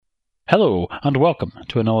Hello, and welcome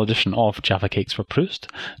to another edition of Jaffa Cakes for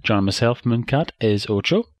Proust. Joining myself, Mooncat, is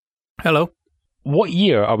Ocho. Hello. What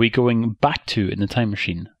year are we going back to in the time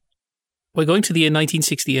machine? We're going to the year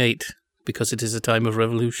 1968, because it is a time of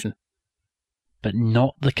revolution. But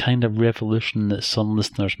not the kind of revolution that some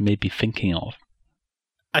listeners may be thinking of.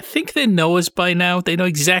 I think they know us by now. They know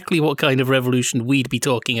exactly what kind of revolution we'd be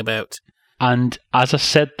talking about. And as I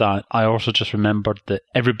said that, I also just remembered that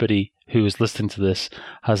everybody who is listening to this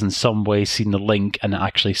has in some way seen the link, and it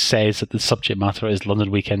actually says that the subject matter is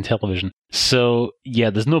London Weekend Television. So, yeah,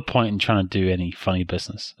 there's no point in trying to do any funny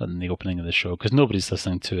business in the opening of the show, because nobody's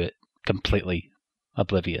listening to it completely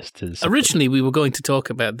oblivious to the subject. Originally, we were going to talk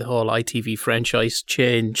about the whole ITV franchise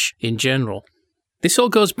change in general. This all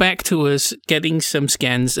goes back to us getting some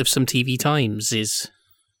scans of some TV Times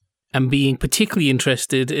and being particularly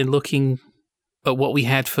interested in looking at what we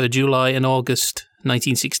had for July and August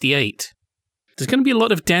 1968. There's going to be a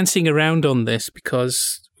lot of dancing around on this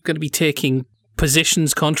because we're going to be taking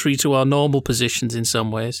positions contrary to our normal positions in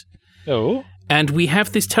some ways. Oh. And we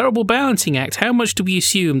have this terrible balancing act. How much do we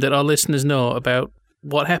assume that our listeners know about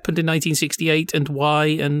what happened in 1968 and why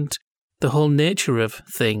and the whole nature of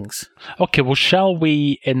things? Okay, well, shall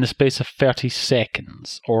we, in the space of 30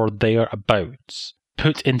 seconds or thereabouts,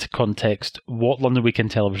 put into context what London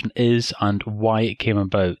Weekend Television is and why it came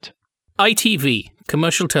about? ITV,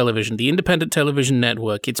 commercial television, the independent television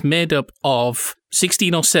network, it's made up of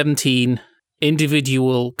 16 or 17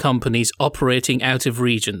 individual companies operating out of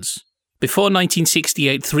regions. Before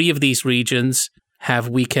 1968, 3 of these regions have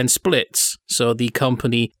weekend splits. So the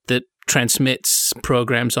company that transmits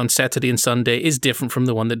programs on Saturday and Sunday is different from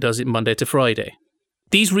the one that does it Monday to Friday.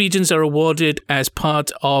 These regions are awarded as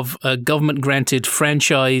part of a government-granted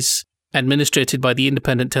franchise administered by the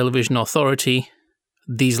Independent Television Authority.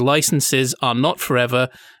 These licenses are not forever.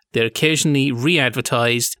 They're occasionally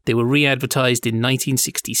re-advertised. They were re-advertised in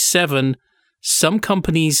 1967. Some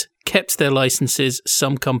companies kept their licenses.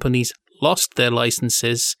 Some companies lost their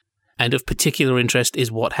licenses. And of particular interest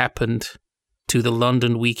is what happened to the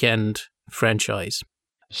London Weekend franchise.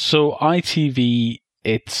 So ITV,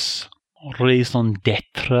 it's raison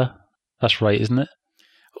d'etre. That's right, isn't it?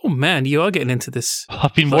 Oh man, you are getting into this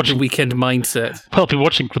I've been London watching Weekend mindset. Well, I've been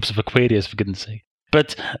watching clips of Aquarius, for goodness sake.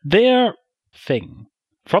 But their thing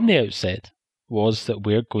from the outset was that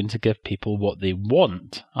we're going to give people what they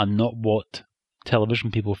want and not what television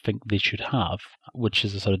people think they should have, which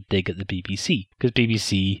is a sort of dig at the BBC. Because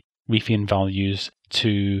BBC refine values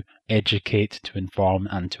to educate, to inform,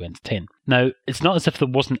 and to entertain. Now, it's not as if there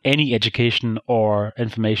wasn't any education or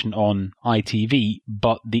information on ITV,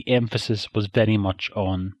 but the emphasis was very much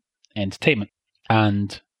on entertainment.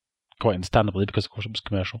 And quite understandably, because of course it was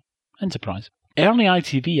commercial enterprise. Early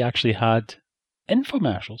ITV actually had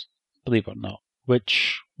infomercials, believe it or not,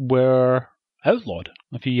 which were outlawed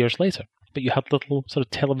a few years later. But you had little sort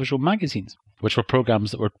of televisual magazines, which were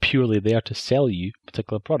programs that were purely there to sell you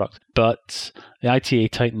particular products. But the ITA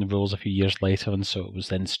tightened the rules a few years later, and so it was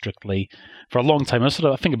then strictly, for a long time, I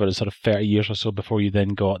think about it, sort of 30 years or so before you then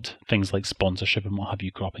got things like sponsorship and what have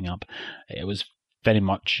you cropping up. It was very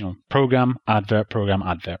much, program, advert, program,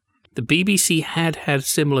 advert. The BBC had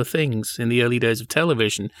similar things in the early days of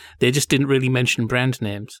television. They just didn't really mention brand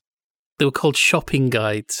names. They were called shopping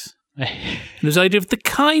guides. There's an idea of the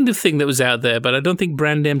kind of thing that was out there, but I don't think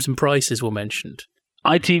brand names and prices were mentioned.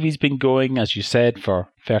 ITV's been going, as you said, for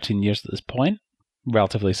 13 years at this point,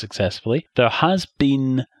 relatively successfully. There has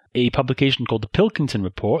been a publication called the Pilkington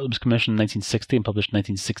Report that was commissioned in 1960 and published in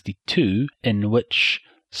 1962, in which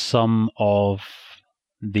some of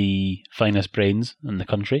the finest brains in the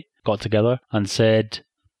country got together and said,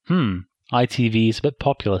 ITV is a bit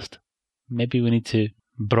populist. Maybe we need to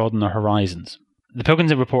broaden our horizons. The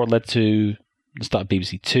Pilkington Report led to the start of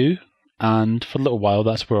BBC Two, and for a little while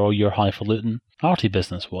that's where all your highfalutin arty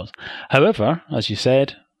business was. However, as you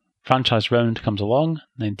said, franchise round comes along,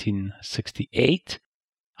 1968,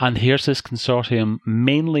 and here's this consortium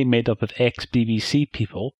mainly made up of ex-BBC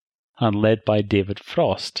people and led by David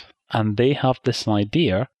Frost, and they have this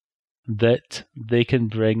idea that they can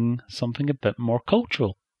bring something a bit more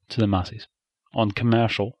cultural to the masses on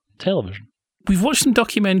commercial television. We've watched some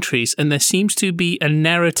documentaries, and there seems to be a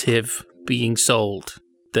narrative being sold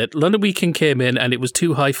that London Weekend came in and it was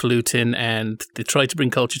too highfalutin and they tried to bring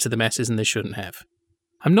culture to the masses and they shouldn't have.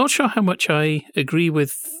 I'm not sure how much I agree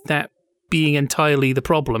with that being entirely the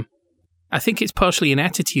problem. I think it's partially an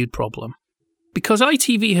attitude problem. Because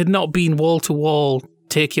ITV had not been wall-to-wall,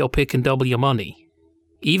 take your pick and double your money.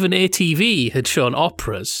 Even ATV had shown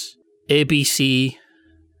operas. ABC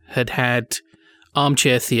had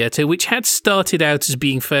Armchair Theatre, which had started out as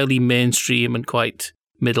being fairly mainstream and quite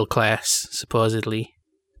middle class, supposedly,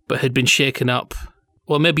 but had been shaken up.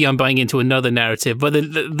 Well, maybe I'm buying into another narrative, but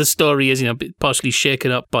the story is, partially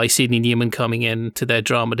shaken up by Sidney Newman coming in to their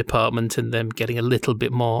drama department and them getting a little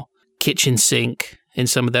bit more kitchen sink in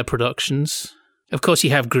some of their productions. Of course, you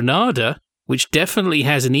have Granada, which definitely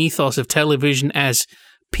has an ethos of television as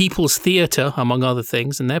people's theatre, among other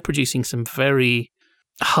things, and they're producing some very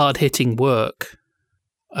hard-hitting work.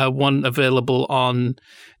 One available on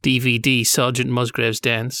DVD, Sergeant Musgrave's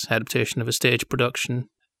Dance, adaptation of a stage production,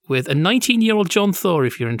 with a 19-year-old John Thor,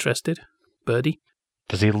 if you're interested, Birdie.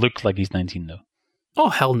 Does he look like he's 19, though? Oh,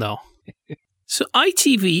 hell no. So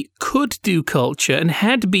ITV could do culture and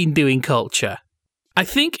had been doing culture. I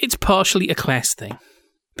think it's partially a class thing,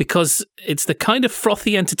 because it's the kind of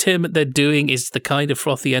frothy entertainment they're doing is the kind of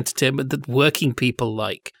frothy entertainment that working people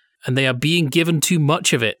like, and they are being given too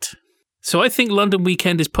much of it. So I think London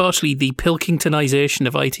Weekend is partially the Pilkingtonisation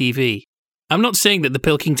of ITV. I'm not saying that the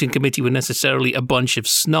Pilkington Committee were necessarily a bunch of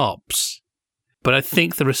snobs, but I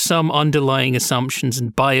think there are some underlying assumptions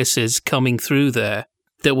and biases coming through there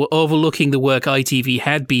that were overlooking the work ITV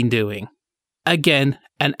had been doing. Again,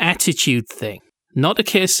 an attitude thing. Not a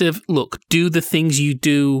case of, look, do the things you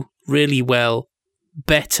do really well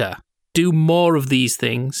better. Do more of these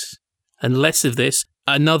things and less of this.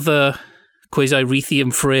 Another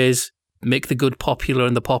quasi-Rethium phrase, make the good popular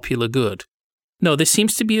and the popular good. No, there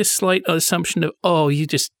seems to be a slight assumption of, you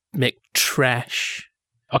just make trash.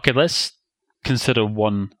 Okay, let's consider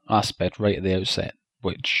one aspect right at the outset,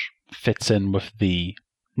 which fits in with the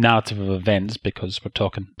narrative of events, because we're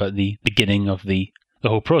talking about the beginning of the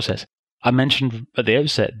whole process. I mentioned at the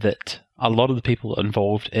outset that a lot of the people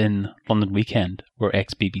involved in London Weekend were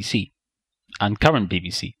ex-BBC and current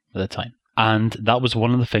BBC at the time. And that was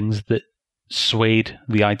one of the things that swayed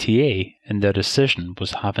the ITA in their decision,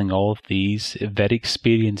 was having all of these very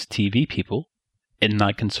experienced TV people in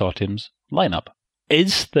that consortium's lineup.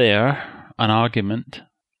 Is there an argument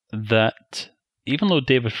that even though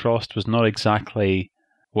David Frost was not exactly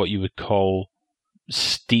what you would call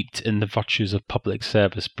steeped in the virtues of public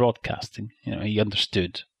service broadcasting, he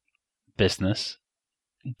understood business,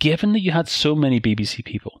 given that you had so many BBC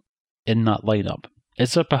people in that lineup,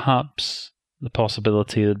 is there perhaps the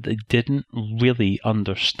possibility that they didn't really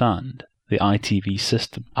understand the ITV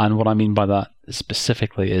system? And what I mean by that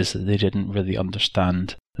specifically is that they didn't really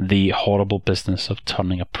understand the horrible business of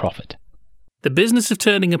turning a profit. The business of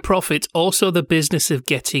turning a profit, also the business of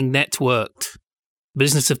getting networked.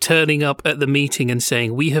 Business of turning up at the meeting and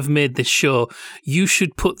saying, we have made this show, you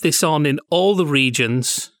should put this on in all the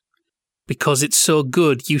regions because it's so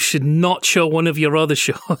good. You should not show one of your other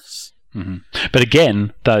shows. Mm-hmm. But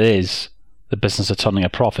again, that is the business of turning a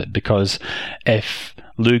profit, because if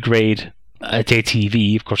Lou Grade at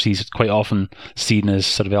ATV, of course he's quite often seen as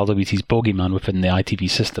sort of LWT's bogeyman within the ITV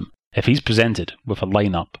system, if he's presented with a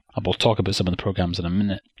lineup, and we'll talk about some of the programs in a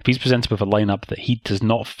minute, if he's presented with a lineup that he does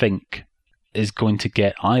not think is going to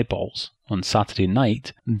get eyeballs on Saturday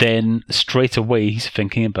night, then straight away he's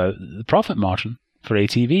thinking about the profit margin for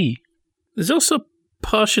ATV. There's also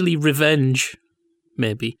partially revenge,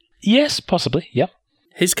 maybe. Yes, possibly, yep.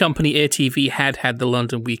 His company, ATV, had the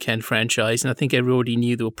London Weekend franchise, and I think everybody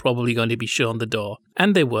knew they were probably going to be shown the door.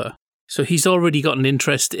 And they were. So he's already got an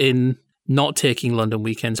interest in not taking London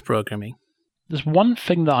Weekend's programming. There's one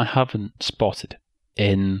thing that I haven't spotted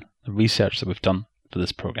in the research that we've done for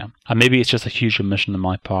this program, and maybe it's just a huge omission on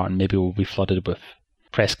my part, and maybe we'll be flooded with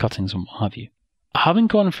press cuttings and what have you. Having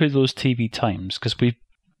gone through those TV Times, because we've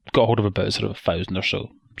got hold of about sort of 1,000 or so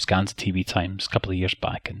scans of TV Times a couple of years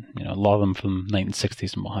back, and a lot of them from the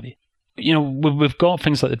 1960s and what have you. We've got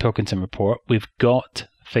things like the Pilkington Report. We've got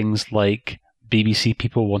things like BBC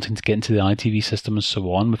people wanting to get into the ITV system and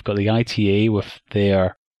so on. We've got the ITA with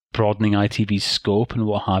their broadening ITV's scope and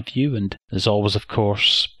what have you. And there's always, of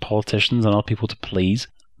course, politicians and other people to please.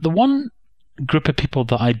 The one group of people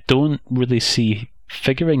that I don't really see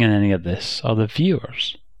figuring in any of this are the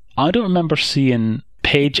viewers. I don't remember seeing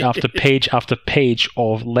page after page after page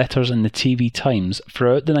of letters in the TV Times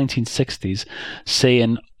throughout the 1960s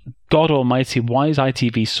saying, God almighty, why is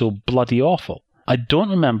ITV so bloody awful? I don't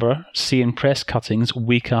remember seeing press cuttings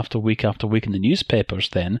week after week after week in the newspapers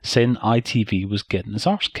then saying ITV was getting its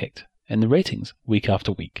arse kicked in the ratings week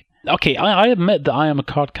after week. Okay, I admit that I am a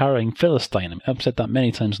card-carrying Philistine. I've said that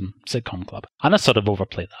many times in Sitcom Club. And I sort of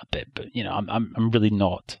overplay that a bit, but I'm really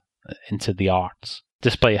not into the arts,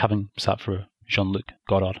 despite having sat for a Jean-Luc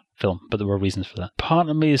Godard film, but there were reasons for that. Part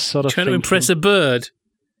of me is sort of trying to impress a bird.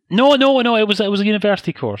 No, it was a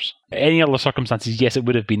university course. Any other circumstances, yes, it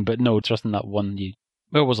would have been, but no, just in that one year.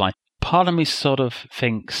 Where was I? Part of me sort of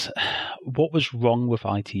thinks, what was wrong with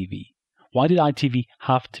ITV? Why did ITV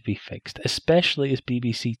have to be fixed, especially as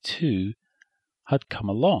BBC Two had come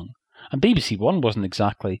along? And BBC One wasn't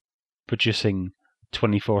exactly producing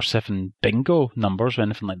 24/7 bingo numbers or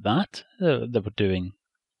anything like that. They were doing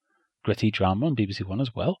gritty drama on BBC One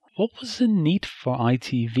as well. What was the need for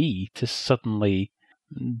ITV to suddenly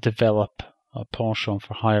develop a penchant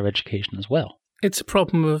for higher education as well? It's a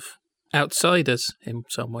problem of outsiders in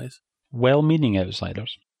some ways. Well-meaning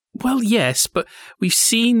outsiders. Well, yes, but we've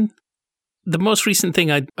seen the most recent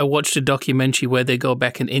thing. I watched a documentary where they go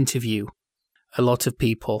back and interview a lot of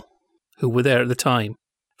people who were there at the time.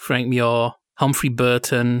 Frank Muir, Humphrey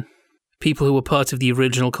Burton, people who were part of the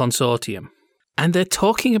original consortium. And they're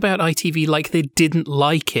talking about ITV like they didn't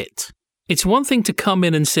like it. It's one thing to come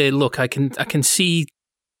in and say, look, I can see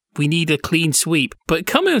we need a clean sweep. But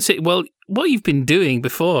come in and say, well, what you've been doing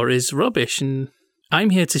before is rubbish, and I'm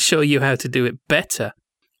here to show you how to do it better.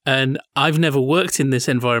 And I've never worked in this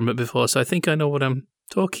environment before, so I think I know what I'm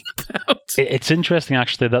talking about. It's interesting,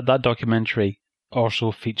 actually, that documentary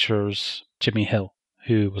also features Jimmy Hill,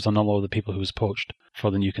 who was another of the people who was poached for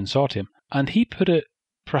the new consortium. And he put it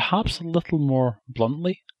perhaps a little more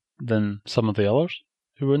bluntly than some of the others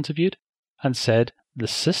who were interviewed, and said the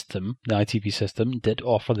system, the ITV system, did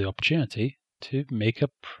offer the opportunity to make a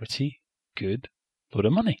pretty good load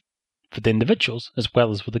of money for the individuals as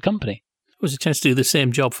well as for the company. It was a chance to do the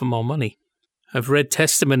same job for more money. I've read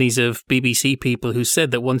testimonies of BBC people who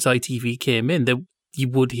said that once ITV came in, that you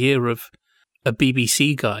would hear of a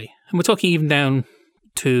BBC guy. And we're talking even down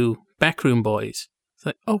to backroom boys. It's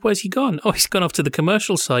like, oh, where's he gone? Oh, he's gone off to the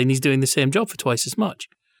commercial side and he's doing the same job for twice as much.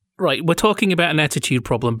 Right, we're talking about an attitude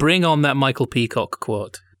problem. Bring on that Michael Peacock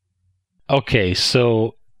quote. Okay,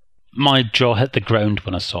 so my jaw hit the ground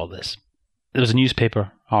when I saw this. There was a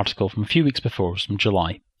newspaper article from a few weeks before, it was from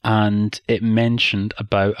July, and it mentioned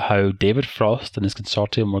about how David Frost and his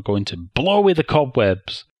consortium were going to blow away the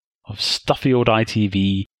cobwebs of stuffy old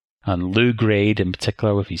ITV and Lou Grade in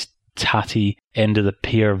particular with his tatty end of the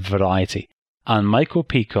pier variety. And Michael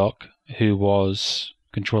Peacock, who was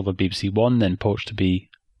controller of BBC One, then poached to be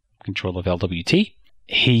controller of LWT,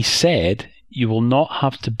 he said, you will not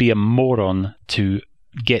have to be a moron to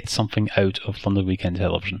get something out of London Weekend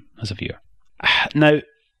Television as a viewer. Now,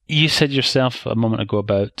 you said yourself a moment ago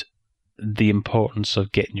about the importance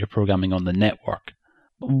of getting your programming on the network.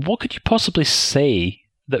 What could you possibly say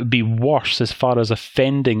that would be worse as far as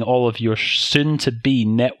offending all of your soon-to-be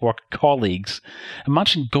network colleagues?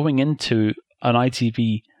 Imagine going into an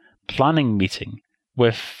ITV planning meeting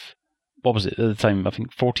with, what was it at the time, I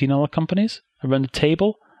think 14 other companies around the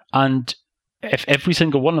table, and if every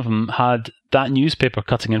single one of them had that newspaper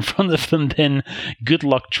cutting in front of them, then good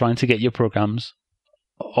luck trying to get your programs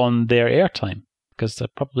on their airtime, because they're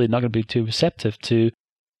probably not going to be too receptive to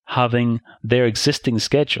having their existing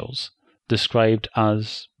schedules described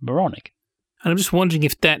as moronic. And I'm just wondering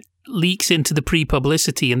if that leaks into the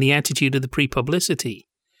pre-publicity and the attitude of the pre-publicity,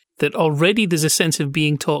 that already there's a sense of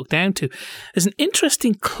being talked down to. There's an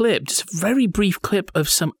interesting clip, just a very brief clip of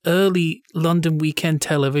some early London Weekend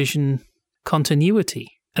Television continuity.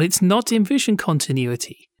 And it's not in Vision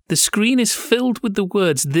continuity. The screen is filled with the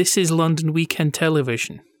words, "This is London Weekend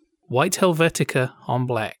Television." White Helvetica on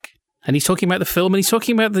black. And he's talking about the film, and he's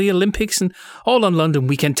talking about the Olympics, and all on London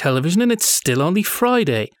Weekend Television, and it's still only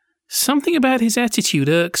Friday. Something about his attitude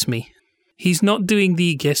irks me. He's not doing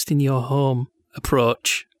the guest in your home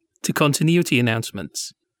approach to continuity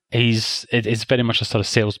announcements. It's very much a sort of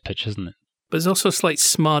sales pitch, isn't it? But there's also a slight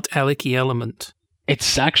smart alecky element.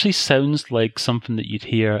 It actually sounds like something that you'd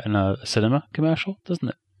hear in a cinema commercial, doesn't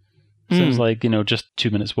it? Sounds like, just 2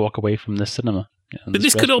 minutes walk away from this cinema. But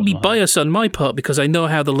this could all be bias on my part because I know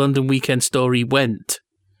how the London Weekend story went.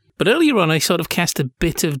 But earlier on, I sort of cast a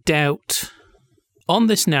bit of doubt on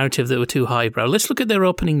this narrative that were too highbrow. Let's look at their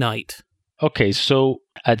opening night. Okay, so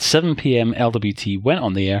at 7 p.m, LWT went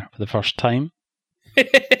on the air for the first time.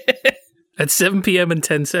 At 7 p.m. and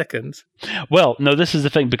 10 seconds? Well, no, this is the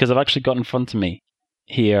thing, because I've actually got in front of me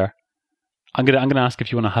here. I'm gonna ask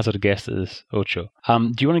if you want to hazard a guess at this, Ocho.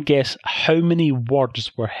 Do you want to guess how many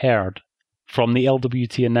words were heard from the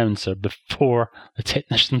LWT announcer before the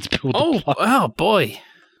technicians pulled the plug? Oh, boy.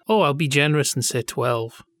 Oh, I'll be generous and say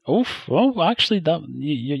 12. Oh, actually, that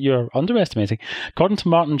you're underestimating. According to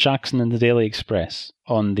Martin Jackson in the Daily Express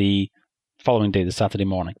on the following day, the Saturday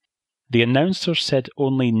morning, the announcer said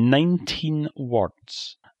only 19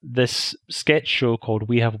 words. This sketch show called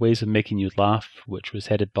We Have Ways of Making You Laugh, which was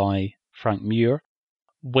headed by Frank Muir,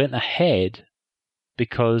 went ahead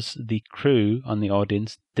because the crew and the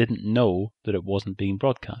audience didn't know that it wasn't being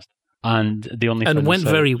broadcast. And they only found went this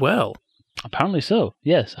out. Very well. Apparently so,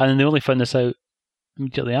 yes. And they only found this out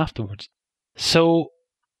immediately afterwards. So,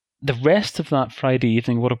 the rest of that Friday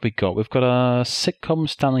evening, what have we got? We've got a sitcom,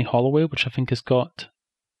 Stanley Holloway, which I think has got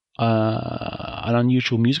an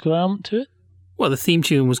unusual musical element to it. Well, the theme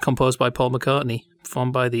tune was composed by Paul McCartney,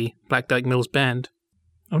 performed by the Black Dyke Mills Band.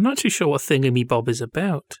 I'm not too sure what Thingamy-Bob is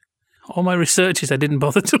about. All my research is I didn't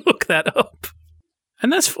bother to look that up.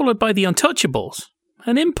 And that's followed by The Untouchables,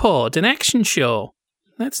 an import, an action show.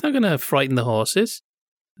 That's not going to frighten the horses.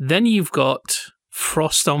 Then you've got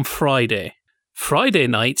Frost on Friday. Friday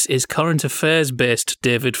nights is current affairs-based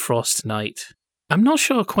David Frost night. I'm not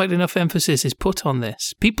sure quite enough emphasis is put on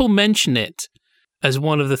this. People mention it as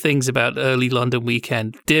one of the things about early London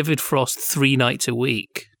weekend, David Frost 3 nights a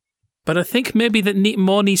week. But I think maybe that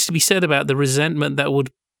more needs to be said about the resentment that would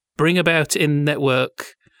bring about in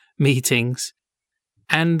network meetings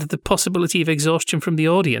and the possibility of exhaustion from the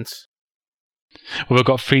audience. Well, we've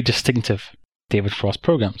got 3 distinctive David Frost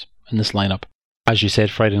programs in this lineup. As you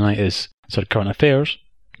said, Friday night is sort of current affairs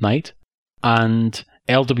night, and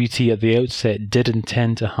LWT at the outset did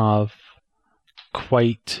intend to have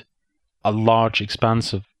quite a large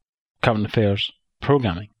expanse of current affairs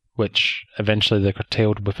programming, which eventually they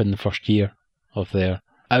curtailed within the first year of their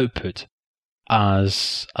output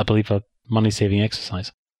as, I believe, a money-saving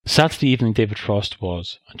exercise. Saturday evening David Frost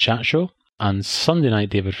was a chat show, and Sunday night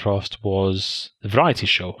David Frost was the variety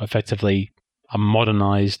show, effectively a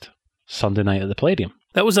modernised Sunday night at the Palladium.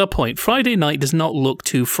 That was our point. Friday night does not look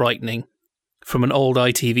too frightening from an old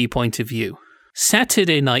ITV point of view.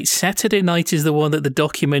 Saturday night is the one that the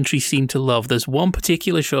documentaries seem to love. There's one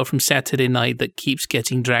particular show from Saturday night that keeps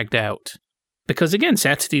getting dragged out. Because again,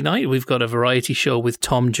 Saturday night, we've got a variety show with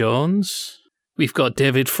Tom Jones. We've got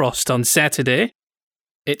David Frost on Saturday.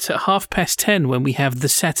 It's at 10:30 when we have the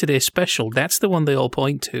Saturday special. That's the one they all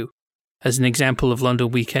point to as an example of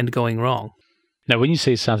London weekend going wrong. Now, when you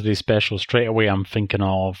say Saturday special, straight away I'm thinking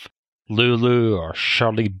of Lulu or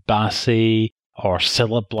Shirley Bassey or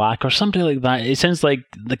Cilla Black or something like that. It sounds like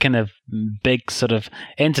the kind of big sort of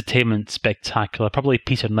entertainment spectacular, probably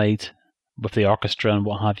Peter Knight with the orchestra and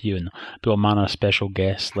what have you, and Bill Manor special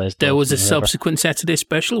guest. There was a subsequent Saturday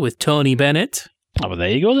special with Tony Bennett. Oh, well, there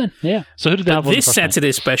you go then. Yeah. So who did they have on this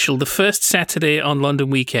Saturday special, the first Saturday on London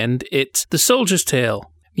weekend, it's The Soldier's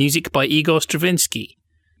Tale, music by Igor Stravinsky,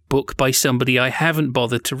 book by somebody I haven't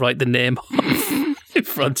bothered to write the name of in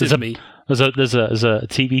front of me. There's a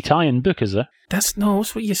TV tie-in book, is there? That's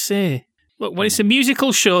what you say. Look, when it's a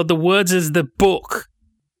musical show, the words is the book.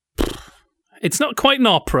 It's not quite an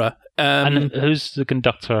opera. And who's the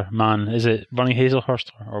conductor, man? Is it Ronnie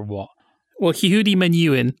Hazelhurst or what? Well, Yehudi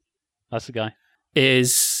Menuhin. That's the guy.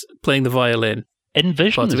 Is playing the violin. In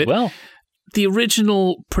Vision as well. The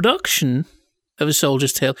original production of A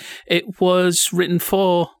Soldier's Tale, it was written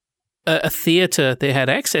for a theatre they had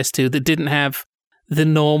access to that didn't have the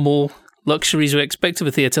normal luxuries we expect of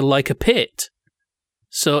a theatre, like a pit.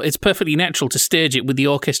 So it's perfectly natural to stage it with the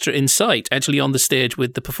orchestra in sight, actually on the stage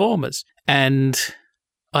with the performers. And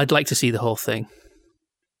I'd like to see the whole thing.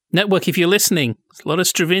 Network, if you're listening, there's a lot of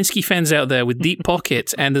Stravinsky fans out there with deep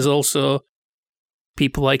pockets, and there's also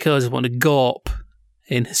people like us who want to gawp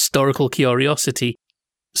in historical curiosity.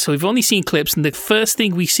 So we've only seen clips, and the first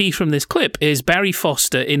thing we see from this clip is Barry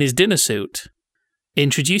Foster in his dinner suit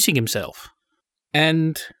introducing himself.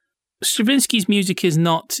 And Stravinsky's music is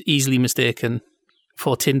not easily mistaken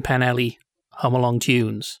for Tin Pan Alley hum-along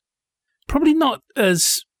tunes. Probably not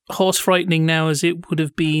as horse-frightening now as it would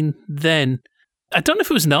have been then. I don't know if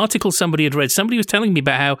it was an article somebody had read. Somebody was telling me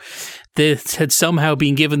about how they had somehow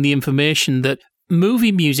been given the information that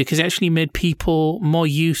movie music has actually made people more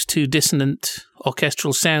used to dissonant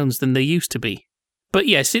orchestral sounds than they used to be. But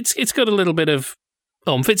yes, it's got a little bit of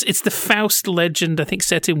oomph. It's the Faust legend, I think,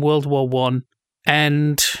 set in World War I,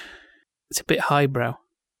 and it's a bit highbrow.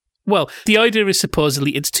 Well, the idea is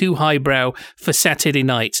supposedly it's too highbrow for Saturday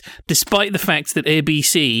nights, despite the fact that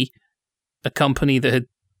ABC, a company that had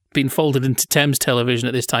been folded into Thames Television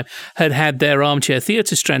at this time, had their armchair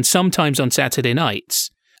theatre strand sometimes on Saturday nights.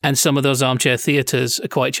 And some of those armchair theatres are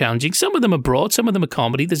quite challenging. Some of them are broad, some of them are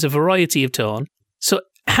comedy. There's a variety of tone. So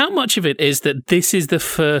how much of it is that this is the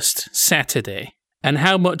first Saturday? And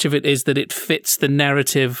how much of it is that it fits the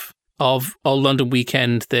narrative of Old London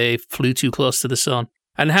Weekend, they flew too close to the sun?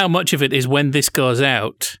 And how much of it is when this goes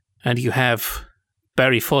out and you have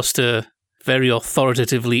Barry Foster very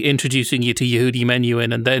authoritatively introducing you to Yehudi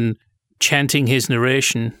Menuhin and then chanting his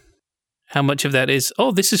narration? How much of that is,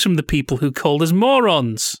 this is from the people who called us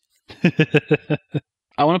morons?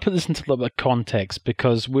 I want to put this into a little bit of context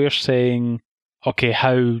because we're saying, okay,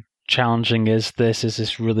 how challenging is this? Is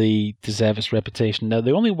this really deserve its reputation? Now,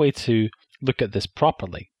 the only way to look at this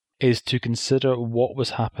properly is to consider what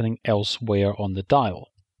was happening elsewhere on the dial.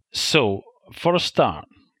 So, for a start,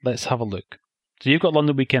 let's have a look. So you've got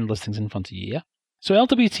London Weekend listings in front of you, yeah? So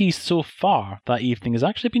LWT so far that evening has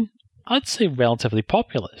actually been, I'd say, relatively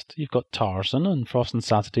populist. You've got Tarzan and Frost on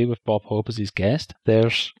Saturday with Bob Hope as his guest.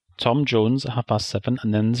 There's Tom Jones at 7:30,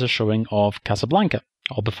 and then there's a showing of Casablanca,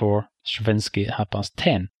 all before Stravinsky at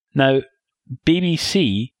 10:30. Now,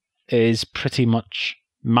 BBC is pretty much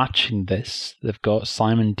matching this. They've got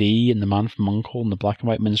Simon D and The Man from U.N.C.L.E. and the Black and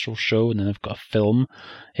White Minstrel Show, and then they've got a film,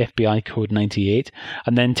 FBI Code 98,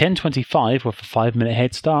 and then 10:25 with a 5-minute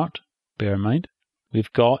head start, bear in mind.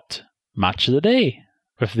 We've got Match of the Day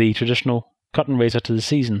with the traditional curtain raiser to the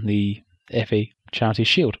season, the FA Charity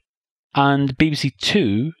Shield. And BBC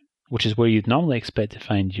 2, which is where you'd normally expect to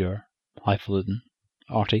find your highfalutin,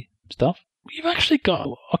 arty stuff. You've actually got,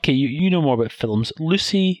 okay, you know more about films.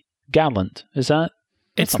 Lucy Gallant, is that?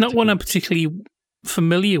 It's not one I'm particularly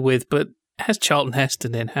familiar with, but it has Charlton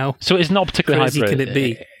Heston in. How so it's not particularly crazy highbrow. Can it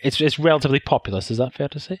be? It's relatively populous, is that fair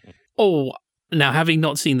to say? Oh, now having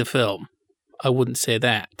not seen the film, I wouldn't say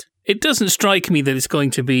that. It doesn't strike me that it's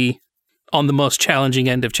going to be on the most challenging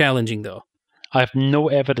end of challenging, though. I have no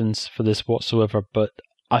evidence for this whatsoever, but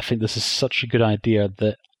I think this is such a good idea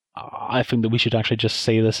that I think that we should actually just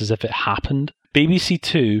say this as if it happened. BBC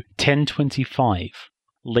 2, 10:25,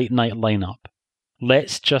 late night lineup.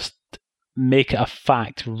 Let's just make it a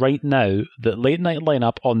fact right now that late night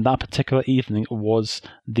lineup on that particular evening was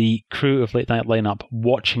the crew of late night lineup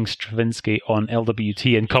watching Stravinsky on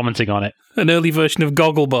LWT and commenting on it. An early version of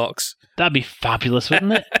Gogglebox. That'd be fabulous,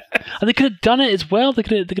 wouldn't it? And they could have done it as well. They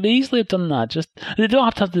could easily have done that. Just they don't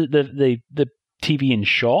have to have the TV in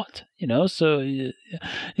shot, you know. So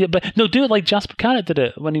yeah, but no, do it like Jasper Carrott did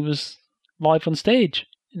it when he was live on stage.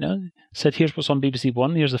 You know, said here's what's on BBC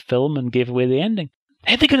One, here's the film, and gave away the ending.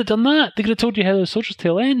 Hey, they could have done that. They could have told you how the Soldier's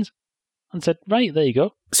Tale ends, and said, right, there you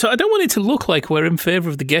go. So I don't want it to look like we're in favour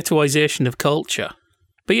of the ghettoisation of culture.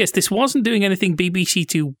 But yes, this wasn't doing anything BBC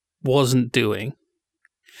Two wasn't doing.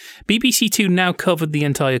 BBC Two now covered the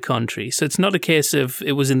entire country, so it's not a case of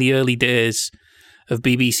it was in the early days of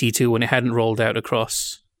BBC Two when it hadn't rolled out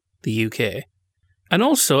across the UK. And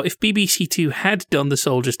also, if BBC Two had done The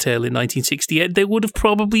Soldier's Tale in 1968, they would have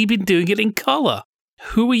probably been doing it in colour.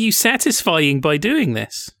 Who are you satisfying by doing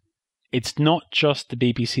this? It's not just the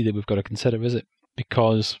BBC that we've got to consider, is it?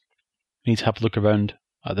 Because we need to have a look around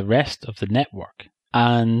at the rest of the network.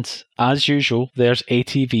 And as usual, there's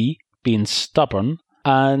ATV being stubborn,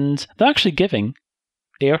 and they're actually giving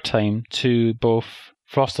airtime to both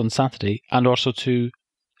Frost on Saturday and also to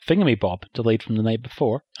Thingamy Bob, delayed from the night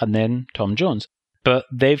before, and then Tom Jones. But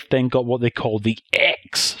they've then got what they call the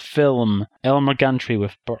X film, Elmer Gantry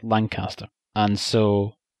with Burt Lancaster. And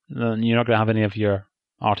so you're not going to have any of your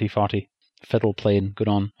arty-farty fiddle playing going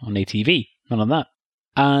on ATV. None of that.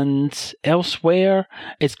 And elsewhere,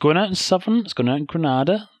 it's going out in Southern, it's going out in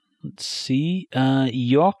Granada. Let's see,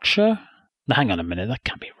 Yorkshire. Now, hang on a minute, that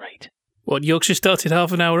can't be right. What, Yorkshire started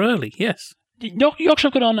half an hour early? Yes. Yorkshire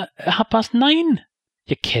have gone on at 9:30.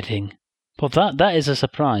 You're kidding. Well, that is a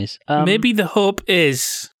surprise. Maybe the hope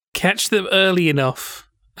is catch them early enough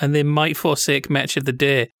and they might forsake Match of the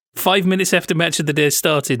Day. 5 minutes after Match of the Day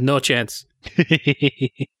started, no chance.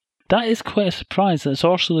 That is quite a surprise. That's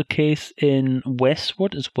also the case in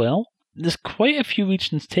Westward as well. There's quite a few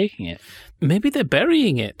regions taking it. Maybe they're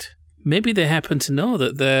burying it. Maybe they happen to know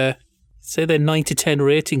that their 9 to 10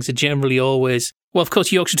 ratings are generally always... Well, of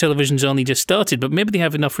course, Yorkshire Television's only just started, but maybe they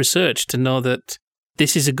have enough research to know that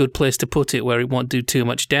this is a good place to put it where it won't do too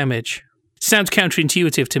much damage. Sounds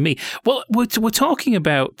counterintuitive to me. Well, we're talking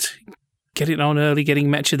about getting on early, getting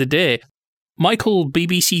Match of the Day. Michael,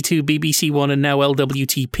 BBC Two, BBC One, and now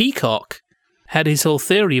LWT Peacock had his whole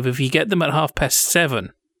theory of if you get them at 7:30,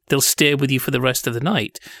 they'll stay with you for the rest of the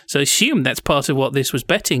night. So I assume that's part of what this was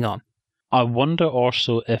betting on. I wonder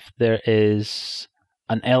also if there is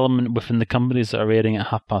an element within the companies that are airing at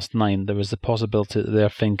 9:30. There is the possibility that they're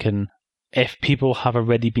thinking, if people have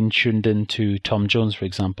already been tuned into Tom Jones, for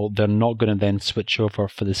example, they're not going to then switch over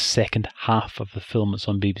for the second half of the film that's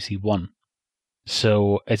on BBC One.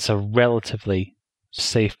 So it's a relatively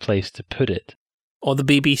safe place to put it. Or the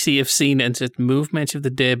BBC have seen it and said, move Match of the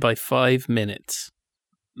Day by 5 minutes.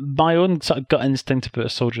 My own sort of gut instinct about A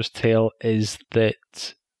Soldier's Tale is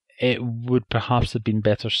that it would perhaps have been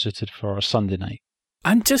better suited for a Sunday night.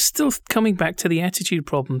 I'm just still coming back to the attitude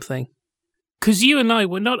problem thing. Because you and I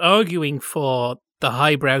were not arguing for the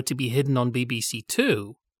highbrow to be hidden on BBC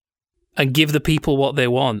Two and give the people what they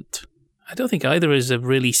want. I don't think either of us are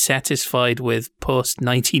really satisfied with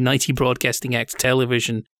post-1990 Broadcasting Act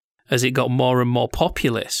television as it got more and more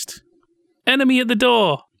populist. Enemy at the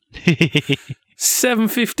door.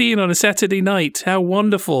 7:15 on a Saturday night. How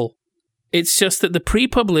wonderful. It's just that the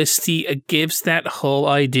pre-publicity gives that whole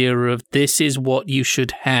idea of this is what you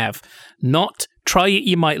should have. Not try it,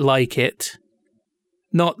 you might like it.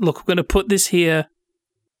 Not, look, we're going to put this here,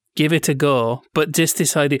 give it a go. But just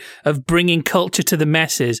this idea of bringing culture to the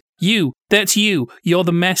masses. That's you. You're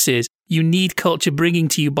the masses. You need culture bringing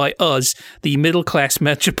to you by us, the middle-class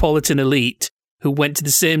metropolitan elite, who went to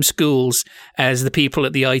the same schools as the people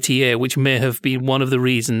at the ITA, which may have been one of the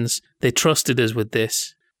reasons they trusted us with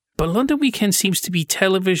this. But London Weekend seems to be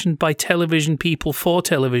television by television people for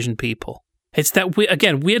television people. It's that,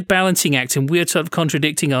 weird balancing act and weird sort of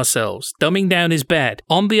contradicting ourselves. Dumbing down is bad.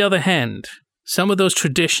 On the other hand, some of those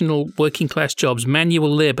traditional working class jobs,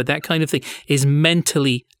 manual labour, that kind of thing, is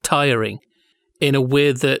mentally tiring in a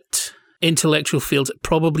way that intellectual fields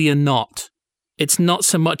probably are not. It's not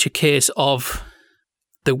so much a case of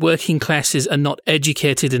the working classes are not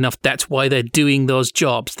educated enough, that's why they're doing those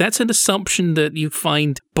jobs. That's an assumption that you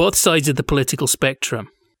find both sides of the political spectrum.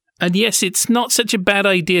 And yes, it's not such a bad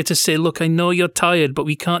idea to say, look, I know you're tired, but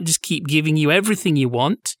we can't just keep giving you everything you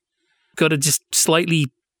want. Got to just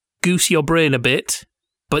slightly goose your brain a bit.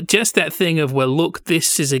 But just that thing of, well, look,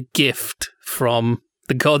 this is a gift from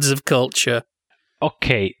the gods of culture.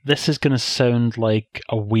 Okay, this is going to sound like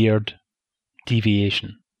a weird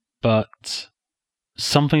deviation, but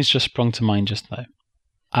something's just sprung to mind just now.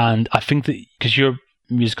 And I think that, because your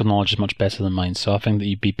musical knowledge is much better than mine, so I think that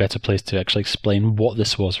you'd be better placed to actually explain what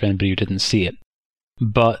this was for anybody who didn't see it.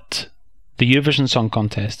 But the Eurovision Song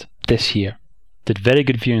Contest this year did very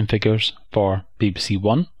good viewing figures for BBC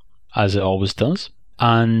One, as it always does,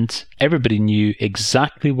 and everybody knew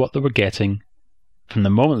exactly what they were getting from the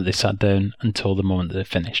moment that they sat down until the moment that they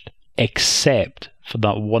finished, except for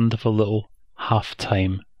that wonderful little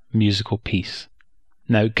half-time musical piece.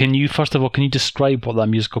 Now, can you describe what that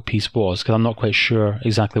musical piece was? Because I'm not quite sure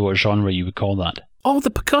exactly what genre you would call that. Oh, the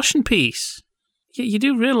percussion piece. Yeah, you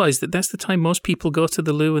do realise that that's the time most people go to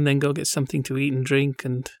the loo and then go get something to eat and drink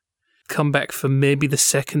and come back for maybe the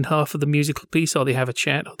second half of the musical piece, or they have a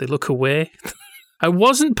chat, or they look away. I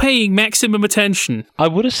wasn't paying maximum attention. I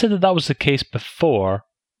would have said that was the case before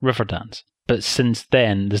Riverdance. But since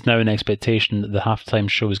then, there's now an expectation that the halftime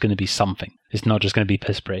show is going to be something. It's not just going to be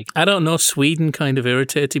piss break. I don't know, Sweden kind of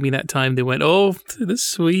irritated me that time. They went, oh, the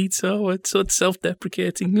Swedes, oh, it's so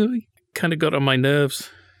self-deprecating. Oh, it kind of got on my nerves.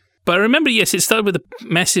 But I remember, yes, it started with a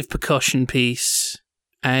massive percussion piece,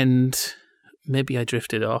 and maybe I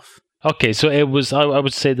drifted off. Okay, so it was, I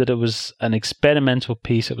would say that it was an experimental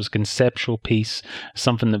piece, it was a conceptual piece,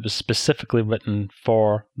 something that was specifically written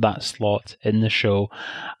for that slot in the show,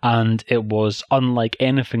 and it was unlike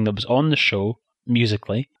anything that was on the show,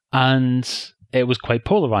 musically, and it was quite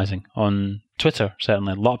polarising on Twitter,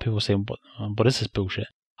 certainly. A lot of people saying, what is this bullshit?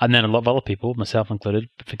 And then a lot of other people, myself included,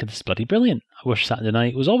 thinking this is bloody brilliant. I wish Saturday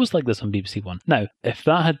Night was always like this on BBC One. Now, if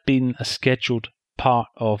that had been a scheduled part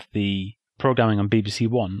of the programming on BBC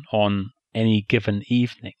One on any given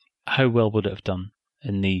evening, how well would it have done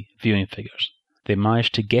in the viewing figures? They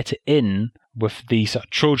managed to get it in with the sort of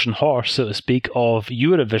Trojan horse, so to speak, of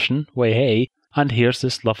Eurovision, way hey, and here's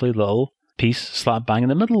this lovely little piece slap bang in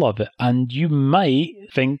the middle of it. And you might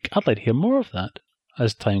think, I'd like to hear more of that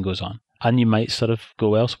as time goes on. And you might sort of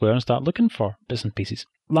go elsewhere and start looking for bits and pieces.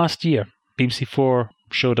 Last year, BBC 4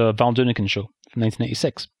 showed a Val Doonican show from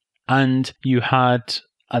 1986. And you had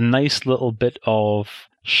a nice little bit of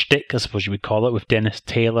shtick, I suppose you would call it, with Dennis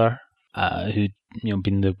Taylor, who'd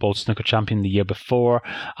been the World Snooker Champion the year before,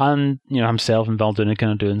 and himself and Val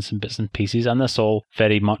Doonican are doing some bits and pieces, and that's all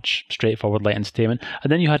very much straightforward light entertainment.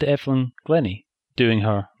 And then you had Evelyn Glennie doing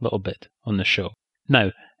her little bit on the show.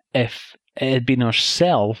 Now, if it had been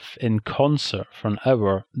herself in concert for an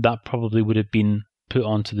hour, that probably would have been put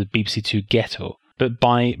onto the BBC Two Ghetto. But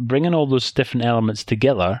by bringing all those different elements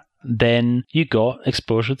together, then you got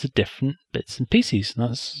exposure to different bits and pieces. And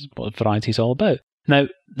that's what variety is all about. Now,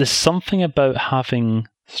 there's something about having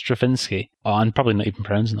Stravinsky, and probably not even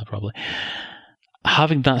pronouncing that probably,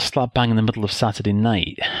 having that slap bang in the middle of Saturday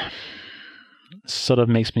Night sort of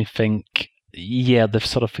makes me think, yeah, they've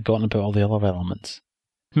sort of forgotten about all the other elements.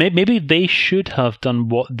 Maybe they should have done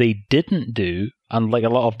what they didn't do, and like a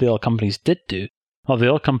lot of the other companies did do. A lot of the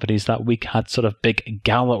other companies that week had sort of big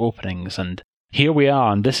gala openings, and here we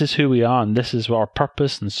are, and this is who we are, and this is our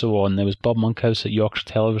purpose, and so on. There was Bob Monkhouse at Yorkshire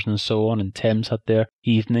Television and so on, and Thames had their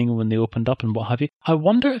evening when they opened up and what have you. I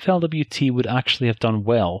wonder if LWT would actually have done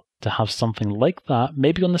well to have something like that,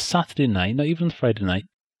 maybe on the Saturday night, not even the Friday night,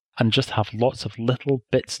 and just have lots of little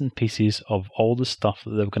bits and pieces of all the stuff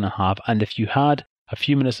that they were going to have. And if you had a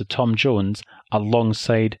few minutes of Tom Jones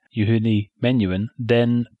alongside Euhuni Menuhin,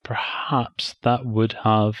 then perhaps that would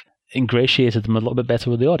have ingratiated them a little bit better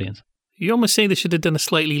with the audience. You almost say they should have done a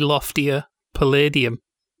slightly loftier Palladium,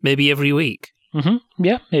 maybe every week.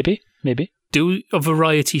 Yeah, maybe. Do a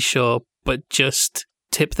variety show, but just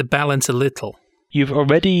tip the balance a little. You've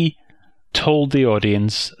already told the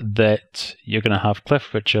audience that you're going to have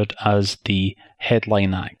Cliff Richard as the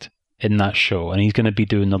headline act in that show, and he's going to be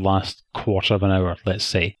doing the last quarter of an hour, let's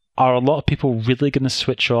say. Are a lot of people really going to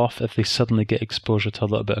switch off if they suddenly get exposure to a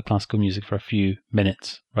little bit of classical music for a few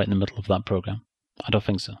minutes right in the middle of that program? I don't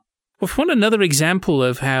think so. Well, for another example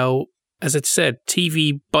of how, as it said,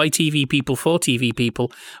 TV by TV people for TV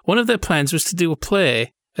people, one of their plans was to do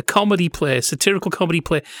a comedy play, a satirical comedy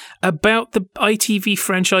play about the ITV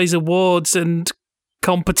Franchise Awards and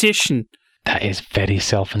competition. That is very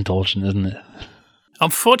self-indulgent, isn't it?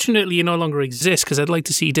 Unfortunately, it no longer exists because I'd like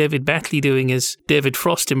to see David Batley doing his David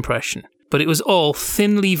Frost impression. But it was all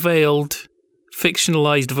thinly veiled,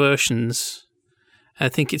 fictionalized versions. I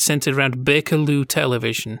think it's centered around Bakerloo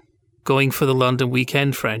Television, going for the London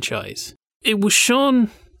Weekend franchise. It was shown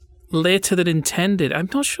later than intended. I'm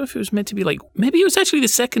not sure if it was meant to be maybe it was actually the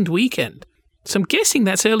second weekend. So I'm guessing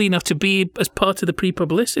that's early enough to be as part of the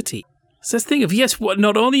pre-publicity. So this thing of, yes,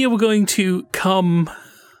 not only are we going to come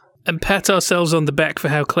and pat ourselves on the back for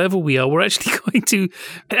how clever we are, we're actually going to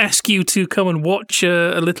ask you to come and watch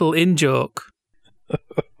a little in-joke.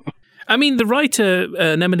 I mean, the writer,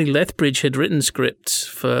 Nemone Lethbridge, had written scripts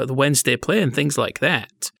for the Wednesday play and things like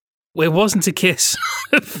that. Where it wasn't a case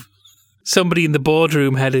of somebody in the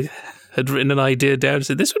boardroom had written an idea down and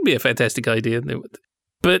said, this would be a fantastic idea.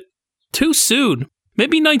 But too soon.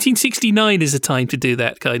 Maybe 1969 is a time to do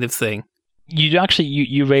that kind of thing.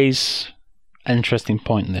 You raise an interesting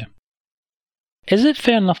point there. Is it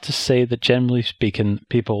fair enough to say that generally speaking,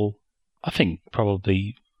 people, I think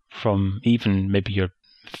probably from even maybe your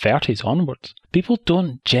 30s onwards, people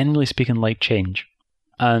don't generally speaking like change.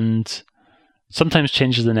 And sometimes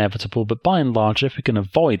change is inevitable, but by and large, if we can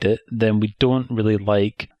avoid it, then we don't really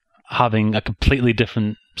like having a completely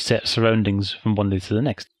different set of surroundings from one day to the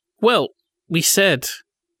next. Well, we said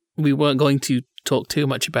we weren't going to talk too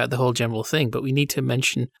much about the whole general thing, but we need to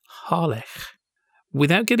mention Harlech.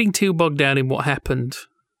 Without getting too bogged down in what happened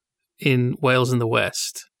in Wales and the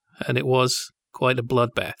West, and it was quite a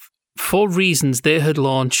bloodbath. For reasons, they had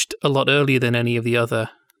launched a lot earlier than any of the other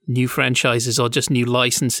new franchises or just new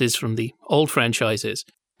licenses from the old franchises.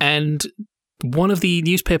 And one of the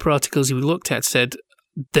newspaper articles we looked at said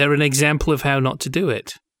they're an example of how not to do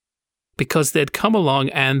it. Because they'd come along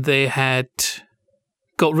and they had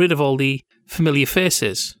got rid of all the familiar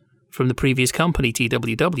faces from the previous company,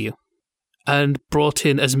 TWW, and brought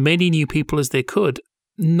in as many new people as they could,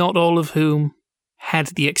 not all of whom had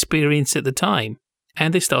the experience at the time.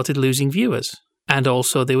 And they started losing viewers. And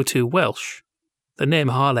also they were too Welsh. The name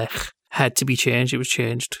Harlech had to be changed. It was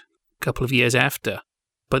changed a couple of years after.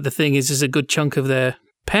 But the thing is a good chunk of their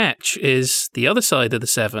patch is the other side of the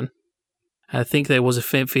Severn. I think there was a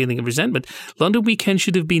faint feeling of resentment. London Weekend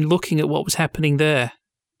should have been looking at what was happening there.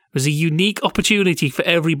 It was a unique opportunity for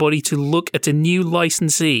everybody to look at a new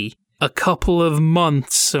licensee a couple of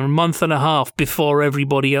months or a month and a half before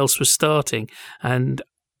everybody else was starting. And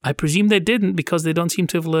I presume they didn't because they don't seem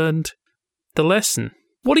to have learned the lesson.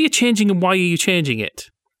 What are you changing and why are you changing it?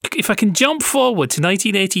 If I can jump forward to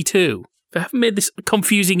 1982, if I haven't made this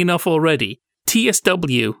confusing enough already,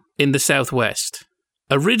 TSW in the Southwest.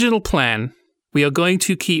 Original plan, we are going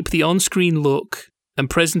to keep the on-screen look and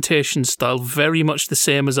presentation style very much the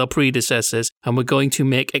same as our predecessors, and we're going to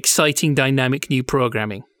make exciting, dynamic new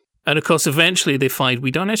programming. And of course, eventually they find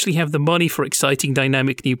we don't actually have the money for exciting,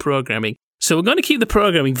 dynamic new programming. So we're going to keep the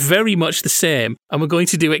programming very much the same, and we're going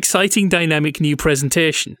to do exciting, dynamic new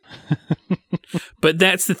presentation. But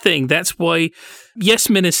that's the thing. That's why, yes,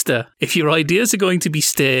 Minister, if your ideas are going to be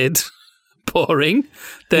staid, boring,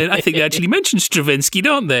 then I think they actually mention Stravinsky,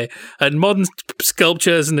 don't they? And modern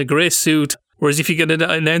sculptures and a grey suit. Whereas if you're going to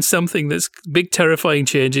announce something that's big, terrifying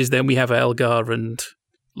changes, then we have Elgar and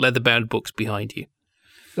leather-bound books behind you.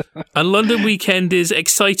 And London Weekend is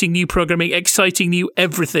exciting new programming, exciting new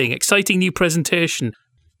everything, exciting new presentation.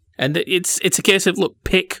 And it's a case of, look,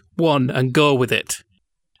 pick one and go with it.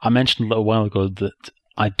 I mentioned a little while ago that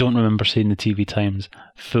I don't remember seeing the TV Times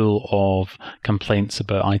full of complaints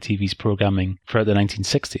about ITV's programming throughout the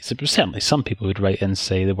 1960s. There were certainly some people who'd write in and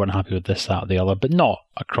say they weren't happy with this, that, or the other, but not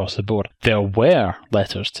across the board. There were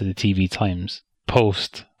letters to the TV Times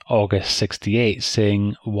post-August 68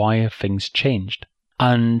 saying, why have things changed?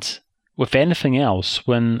 And with anything else,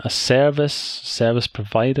 when a service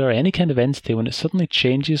provider, any kind of entity, when it suddenly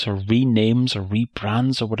changes or renames or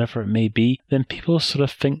rebrands or whatever it may be, then people sort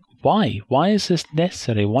of think, why? Why is this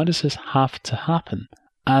necessary? Why does this have to happen?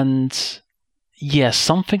 And yeah,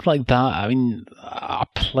 something like that. I mean, a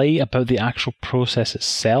play about the actual process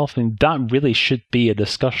itself. I mean, that really should be a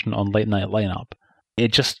discussion on Late Night Lineup.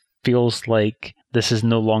 It just feels like this is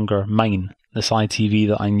no longer mine. This ITV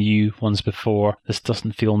that I knew once before, this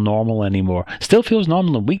doesn't feel normal anymore. Still feels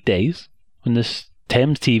normal on weekdays when this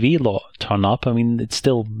Thames TV lot turn up. I mean, it's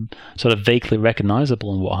still sort of vaguely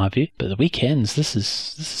recognisable and what have you. But the weekends, this is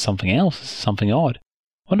something else. This is something odd.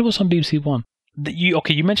 I wonder what's on BBC One.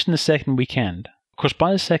 You mentioned the second weekend. Of course,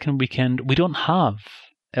 by the second weekend, we don't have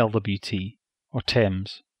LWT or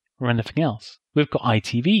Thames or anything else. We've got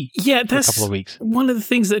ITV for a couple of weeks. One of the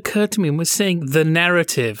things that occurred to me was saying the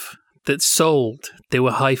narrative that sold they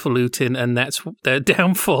were highfalutin and that's their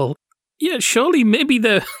downfall. Yeah, surely maybe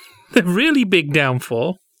the really big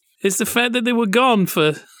downfall is the fact that they were gone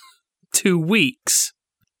for 2 weeks.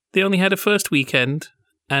 They only had a first weekend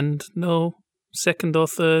and no second or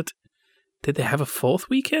third. Did they have a fourth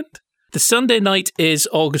weekend? The Sunday night is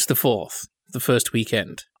August the 4th, the first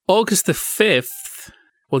weekend. August the 5th,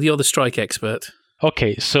 well, you're the strike expert.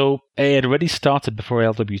 Okay, so it had already started before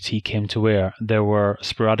LWT came to air. There were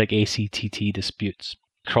sporadic ACTT disputes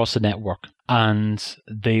across the network, and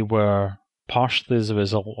they were partially as a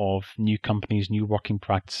result of new companies, new working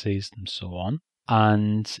practices, and so on.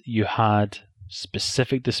 And you had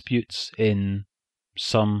specific disputes in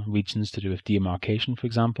some regions to do with demarcation, for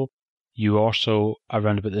example. You also,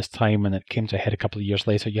 around about this time, when it came to a head a couple of years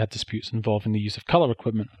later, you had disputes involving the use of colour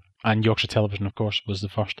equipment. And Yorkshire Television, of course, was the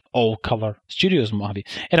first all-colour studios and what have you.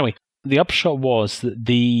 Anyway, the upshot was that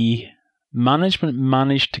the management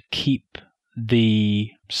managed to keep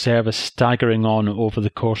the service staggering on over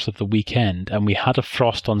the course of the weekend, and we had a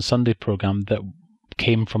Frost on Sunday programme that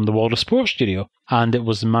came from the World of Sport studio, and it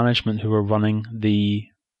was the management who were running the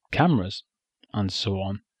cameras and so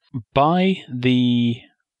on. By the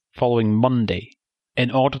following Monday,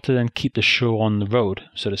 in order to then keep the show on the road,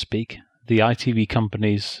 so to speak, the ITV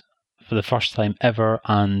companies, for the first time ever,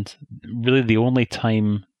 and really the only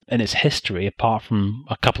time in its history, apart from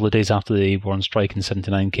a couple of days after they were on strike in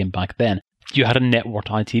 79, came back then, you had a network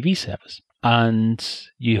ITV service. And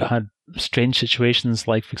you had strange situations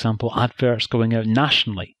like, for example, adverts going out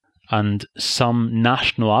nationally, and some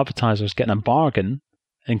national advertisers getting a bargain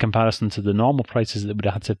in comparison to the normal prices that they would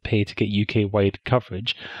have had to pay to get UK-wide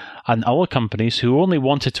coverage, and other companies who only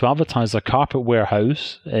wanted to advertise their carpet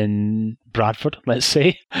warehouse in Bradford, let's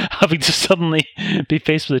say, having to suddenly be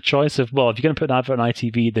faced with the choice of, well, if you're going to put an advert on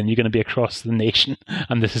ITV, then you're going to be across the nation,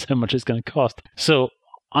 and this is how much it's going to cost. So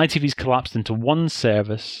ITV's collapsed into one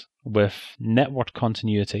service with network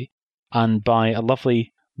continuity, and by a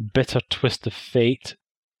lovely bitter twist of fate,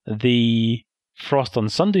 the Frost on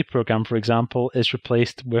Sunday programme, for example, is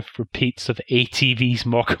replaced with repeats of ATV's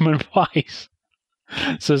Morecambe and Wise.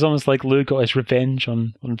 So it's almost like Lou got his revenge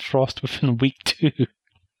on Frost within week 2.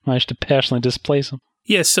 Managed to personally displace him.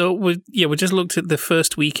 Yeah, so we just looked at the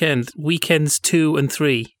first weekend. Weekends 2 and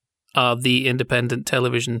 3 are the independent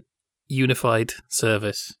television unified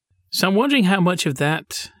service. So I'm wondering how much of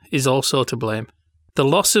that is also to blame. The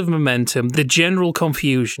loss of momentum, the general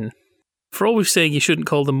confusion. For all we're saying you shouldn't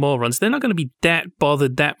call them morons, they're not going to be that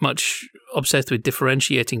bothered, that much obsessed with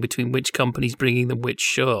differentiating between which company's bringing them which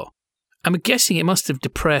show. I'm guessing it must have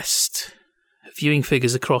depressed viewing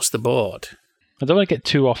figures across the board. I don't want to get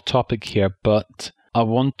too off topic here, but I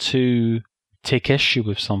want to take issue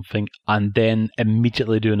with something and then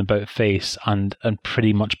immediately do an about face and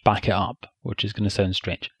pretty much back it up, which is going to sound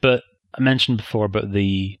strange. But I mentioned before about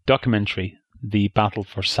the documentary, The Battle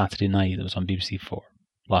for Saturday Night, that was on BBC4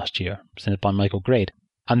 last year, presented by Michael Grade.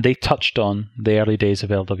 And they touched on the early days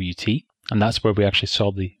of LWT, and that's where we actually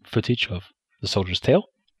saw the footage of The Soldier's Tale.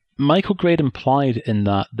 Michael Grade implied in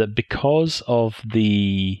that because of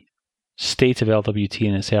the state of LWT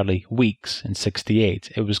in its early weeks in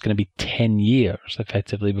 68, it was going to be 10 years,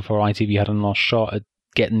 effectively, before ITV had a last shot at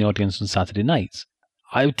getting the audience on Saturday nights.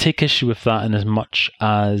 I would take issue with that in as much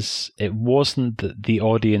as it wasn't that the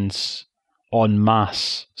audience en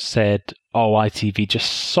masse said, oh, ITV,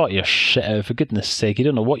 just sort your shit out, for goodness sake, you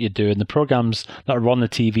don't know what you're doing. The programmes that are on the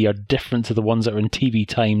TV are different to the ones that are in TV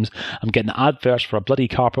Times. I'm getting adverts for a bloody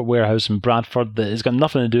carpet warehouse in Bradford that has got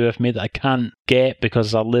nothing to do with me, that I can't get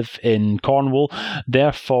because I live in Cornwall.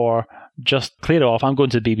 Therefore, just clear it off. I'm going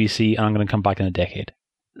to the BBC and I'm going to come back in a decade.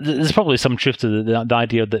 There's probably some truth to the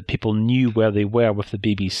idea that people knew where they were with the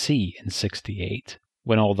BBC in 68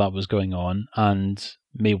 when all that was going on, and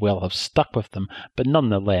may well have stuck with them, but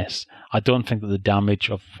nonetheless, I don't think that the damage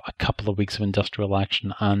of a couple of weeks of industrial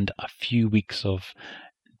action and a few weeks of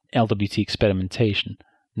LWT experimentation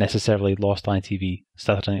necessarily lost ITV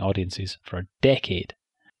Saturday night audiences for a decade.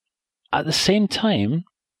 At the same time,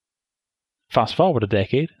 fast forward a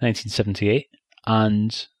decade, 1978,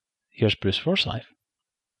 and here's Bruce Forsyth,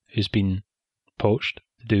 who's been poached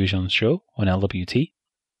to do his own show on LWT,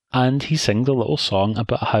 and he sings a little song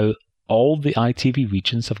about how all the ITV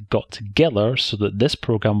regions have got together so that this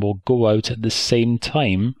program will go out at the same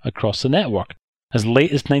time across the network. As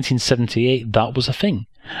late as 1978, that was a thing.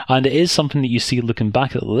 And it is something that you see looking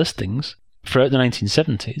back at the listings throughout the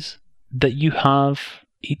 1970s, that you have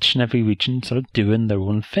each and every region sort of doing their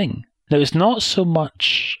own thing. Now, it's not so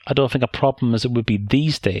much, I don't think, a problem as it would be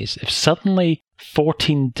these days. If suddenly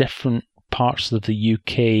 14 different parts of the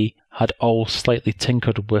UK had all slightly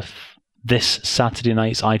tinkered with this Saturday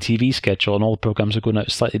night's ITV schedule and all the programmes are going out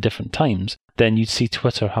at slightly different times, then you'd see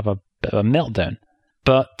Twitter have a bit of a meltdown.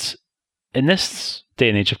 But in this day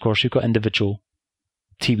and age, of course, you've got individual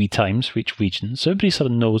TV times for each region, so everybody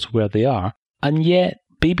sort of knows where they are. And yet,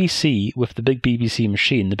 BBC, with the big BBC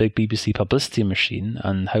machine, the big BBC publicity machine,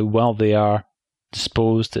 and how well they are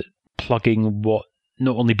disposed at plugging what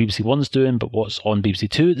not only BBC One's doing, but what's on BBC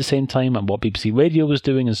Two at the same time, and what BBC Radio was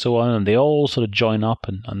doing, and so on, and they all sort of join up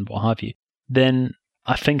and what have you, then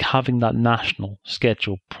I think having that national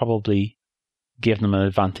schedule probably gave them an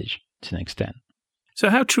advantage to an extent. So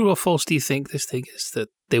how true or false do you think this thing is, that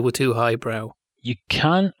they were too highbrow? You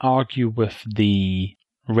can argue with the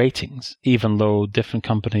ratings, even though different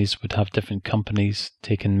companies would have different companies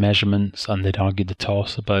taking measurements, and they'd argue the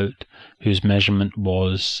toss about whose measurement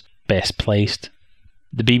was best placed.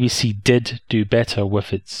 The BBC did do better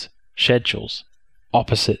with its schedules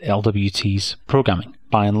opposite LWT's programming,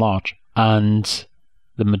 by and large, and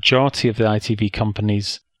the majority of the ITV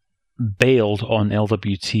companies bailed on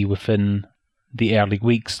LWT within the early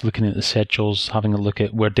weeks, looking at the schedules, having a look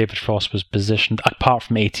at where David Frost was positioned, apart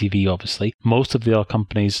from ATV, obviously. Most of the other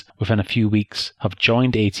companies, within a few weeks, have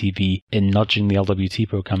joined ATV in nudging the LWT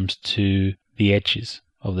programmes to the edges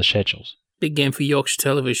of the schedules. Big game for Yorkshire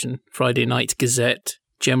Television, Friday Night Gazette,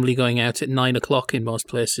 generally going out at 9 o'clock in most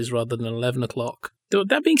places rather than 11 o'clock. Though,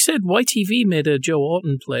 that being said, YTV made a Joe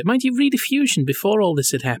Orton play. Mind you, Rediffusion, before all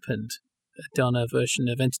this had happened, done a version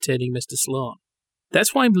of Entertaining Mr. Sloan.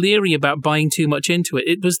 That's why I'm leery about buying too much into it.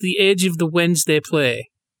 It was the age of the Wednesday play,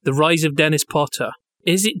 the rise of Dennis Potter.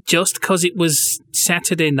 Is it just because it was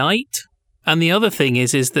Saturday night? And the other thing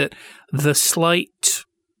is that the slight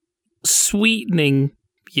sweetening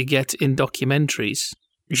you get in documentaries.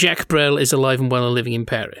 Jacques Brel is alive and well and living in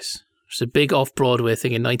Paris. It's a big off-Broadway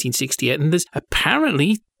thing in 1968, and there's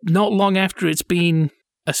apparently, not long after it's been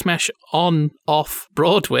a smash on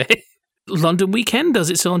off-Broadway, London Weekend does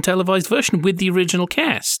its own televised version with the original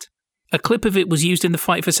cast. A clip of it was used in The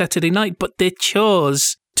Fight for Saturday Night, but they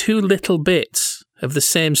chose 2 little bits of the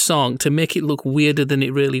same song to make it look weirder than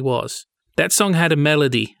it really was. That song had a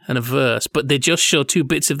melody and a verse, but they just showed 2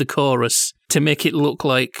 bits of the chorus to make it look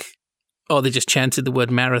like, they just chanted the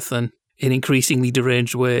word marathon in increasingly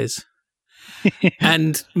deranged ways.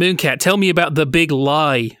 And Mooncat, tell me about the big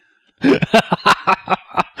lie.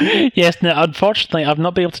 Yes, now, unfortunately, I've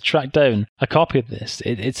not been able to track down a copy of this.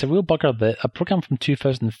 It's a real bugger that a programme from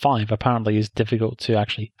 2005 apparently is difficult to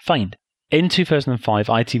actually find. In 2005,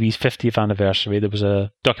 ITV's 50th anniversary, there was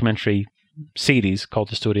a documentary series called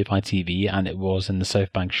The Story of ITV, and it was in the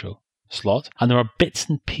South Bank show slot. And there are bits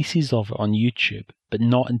and pieces of it on YouTube, but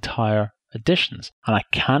not entire editions. And I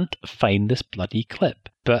can't find this bloody clip,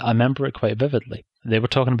 but I remember it quite vividly. They were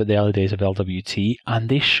talking about the early days of LWT, and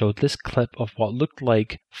they showed this clip of what looked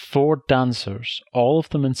like 4 dancers, all of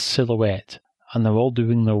them in silhouette, and they're all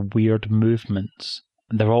doing their weird movements.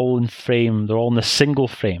 And they're all in frame, they're all in a single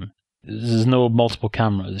frame. There's no multiple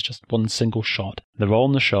cameras, it's just one single shot. They're all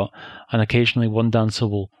in the shot, and occasionally one dancer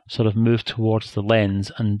will sort of move towards the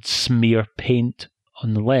lens and smear paint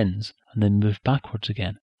on the lens, and then move backwards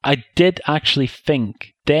again. I did actually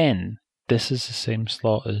think then, this is the same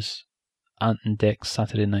slot as Ant and Dec's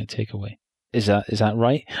Saturday Night Takeaway. Is that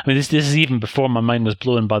right? I mean, this is even before my mind was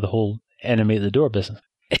blown by the whole Enemy at the Door business.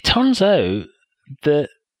 It turns out that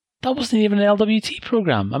wasn't even an LWT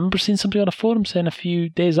program. I remember seeing somebody on a forum saying a few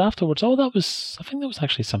days afterwards, I think that was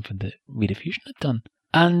actually something that Rediffusion had done.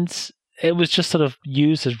 And it was just sort of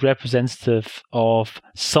used as representative of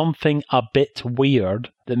something a bit weird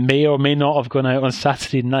that may or may not have gone out on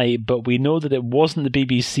Saturday night, but we know that it wasn't the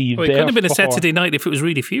BBC. Well, it could have been a Saturday night if it was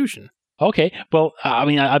Rediffusion. Okay, well, I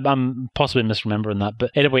mean, I'm possibly misremembering that,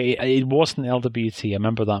 but anyway, it wasn't LWT, I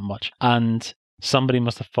remember that much. And somebody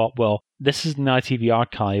must have thought, well, this is an ITV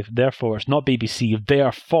archive, therefore it's not BBC,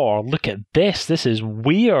 therefore, look at this. This is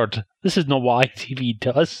weird. This is not what ITV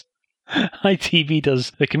does. ITV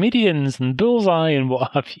does the comedians and Bullseye and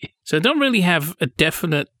what have you. So I don't really have a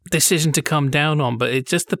definite decision to come down on, but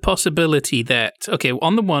it's just the possibility that, okay,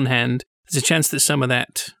 on the one hand, there's a chance that some of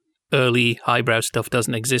that early highbrow stuff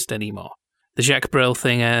doesn't exist anymore. The Jacques Brel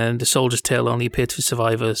thing and The Soldier's Tale only appeared for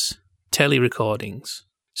survivors, tele-recordings.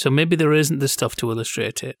 So maybe there isn't the stuff to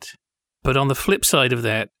illustrate it. But on the flip side of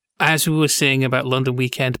that, as we were saying about London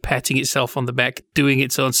Weekend patting itself on the back, doing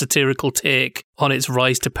its own satirical take on its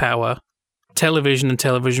rise to power, television and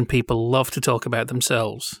television people love to talk about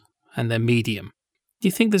themselves and their medium. Do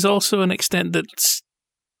you think there's also an extent that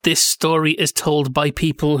this story is told by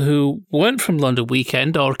people who weren't from London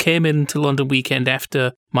Weekend or came into London Weekend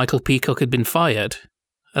after Michael Peacock had been fired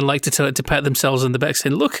and like to tell it to pat themselves on the back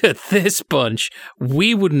saying, look at this bunch,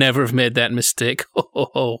 we would never have made that mistake.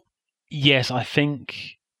 Yes, I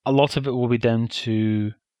think a lot of it will be down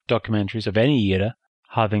to documentaries of any era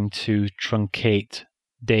having to truncate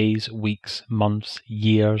days, weeks, months,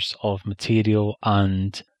 years of material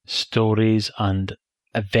and stories and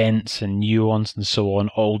events and nuance and so on,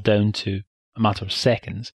 all down to a matter of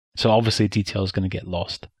seconds. So obviously detail is going to get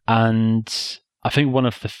lost. And I think one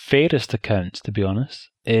of the fairest accounts, to be honest,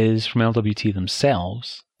 is from LWT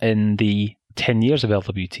themselves in the 10 Years of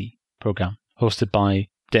LWT programme hosted by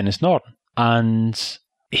Dennis Norton. And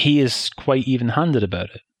he is quite even-handed about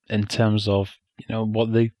it in terms of,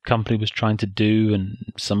 what the company was trying to do, and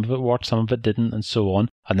some of it worked, some of it didn't, and so on.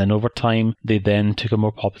 And then over time, they then took a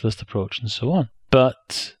more populist approach and so on.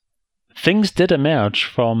 But things did emerge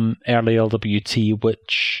from early LWT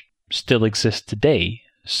which still exist today.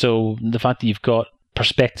 So the fact that you've got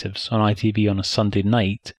Perspectives on ITV on a Sunday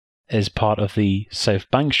night is part of the South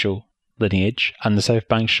Bank Show lineage, and the South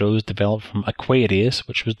Bank Show is developed from Aquarius,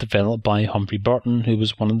 which was developed by Humphrey Burton, who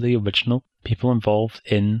was one of the original people involved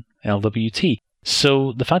in LWT.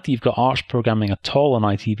 So the fact that you've got arts programming at all on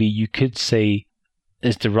ITV, you could say,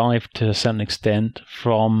 is derived to a certain extent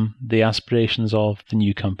from the aspirations of the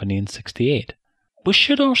new company in '68. We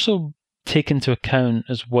should also take into account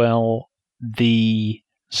as well the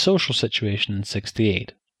social situation in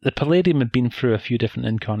 '68. The Palladium had been through a few different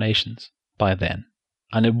incarnations by then,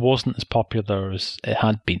 and it wasn't as popular as it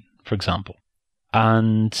had been, for example.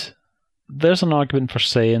 And there's an argument for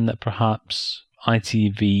saying that perhaps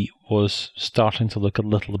ITV was starting to look a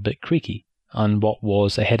little bit creaky, and what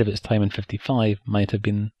was ahead of its time in '55 might have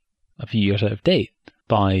been a few years out of date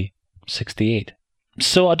by '68.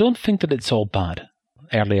 So I don't think that it's all bad,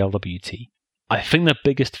 early LWT. I think the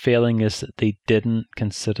biggest failing is that they didn't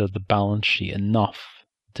consider the balance sheet enough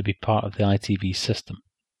to be part of the ITV system.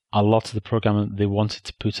 A lot of the programming that they wanted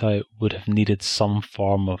to put out would have needed some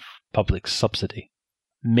form of public subsidy.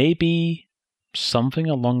 Maybe something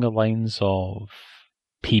along the lines of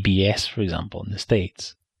PBS, for example, in the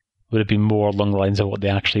States, would have been more along the lines of what they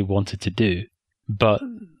actually wanted to do. But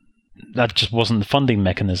that just wasn't the funding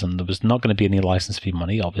mechanism. There was not going to be any license fee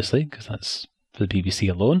money, obviously, because that's for the BBC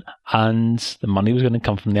alone, and the money was going to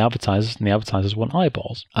come from the advertisers, and the advertisers want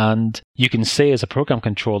eyeballs. And you can say as a program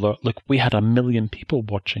controller, look, we had 1 million people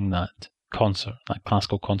watching that concert, that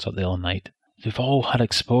classical concert the other night. We've all had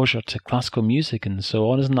exposure to classical music and so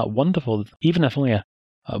on. Isn't that wonderful? Even if only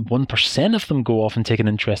 1% of them go off and take an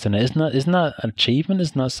interest in it, isn't that an achievement?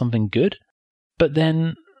 Isn't that something good? But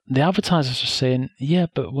then the advertisers are saying, yeah,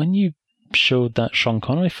 but when you showed that Sean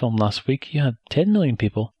Connery film last week, you had 10 million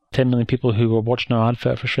people. 10 million people who were watching our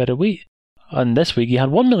advert for Shredded Wheat. And this week you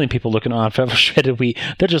had 1 million people looking at our advert for Shredded Wheat.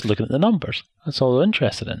 They're just looking at the numbers. That's all they're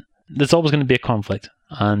interested in. There's always going to be a conflict,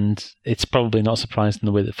 and it's probably not surprising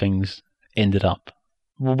the way that things ended up.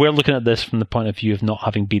 We're looking at this from the point of view of not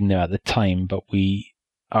having been there at the time, but we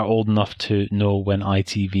are old enough to know when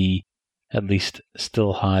ITV at least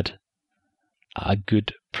still had a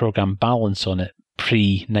good program balance on it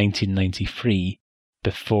pre-1993,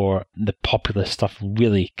 before the populist stuff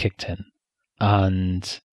really kicked in.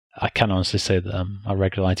 And I can honestly say that I'm a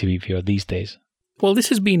regular ITV viewer these days. Well, this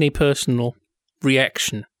has been a personal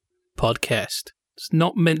reaction podcast. It's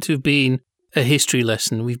not meant to have been a history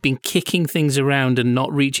lesson. We've been kicking things around and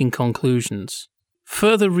not reaching conclusions.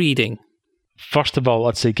 Further reading. First of all,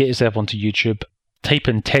 I'd say get yourself onto YouTube, type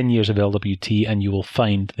in 10 Years of LWT, and you will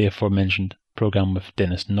find the aforementioned programme with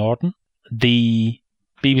Dennis Norton. The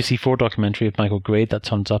BBC 4 documentary of Michael Grade that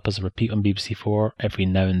turns up as a repeat on BBC 4 every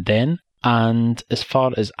now and then. And as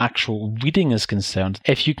far as actual reading is concerned,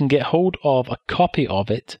 if you can get hold of a copy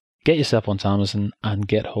of it, get yourself onto Amazon and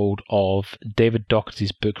get hold of David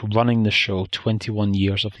Doherty's book, Running the Show, 21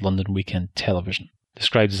 Years of London Weekend Television.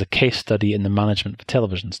 described as a case study in the management of a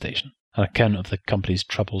television station, an account of the company's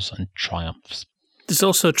troubles and triumphs. There's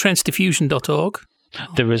also trendsdiffusion.org.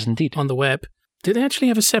 There is indeed. On the web. Do they actually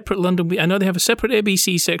have a separate London... I know they have a separate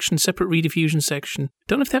ABC section, separate rediffusion section.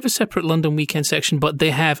 Don't know if they have a separate London Weekend section, but they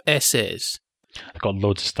have essays. They've got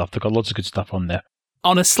loads of stuff. They've got loads of good stuff on there.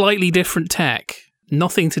 On a slightly different tack.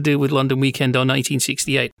 Nothing to do with London Weekend or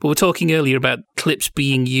 1968. But we're talking earlier about clips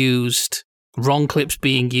being used, wrong clips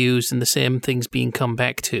being used, and the same things being come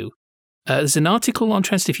back to. There's an article on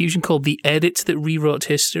Transdiffusion called The Edits That Rewrote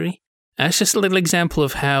History. And it's just a little example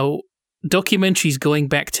of how documentaries going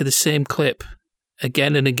back to the same clip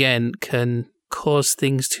again and again can cause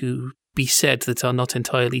things to be said that are not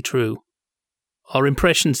entirely true, or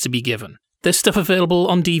impressions to be given. There's stuff available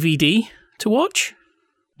on DVD to watch.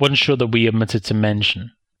 One show that we omitted to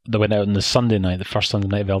mention that went out on the Sunday night, the first Sunday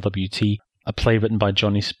night of LWT, a play written by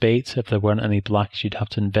Johnny Spate. If there weren't any blacks, you'd have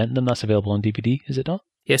to invent them. That's available on DVD, is it not?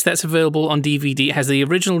 Yes, that's available on DVD. It has the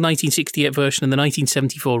original 1968 version and the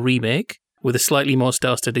 1974 remake, with a slightly more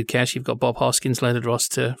star-studded cast. You've got Bob Hoskins, Leonard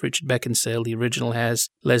Rossiter, Richard Beckinsale. The original has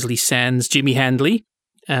Leslie Sands, Jimmy Handley,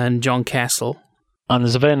 and John Castle. And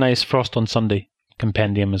there's a very nice Frost on Sunday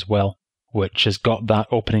compendium as well, which has got that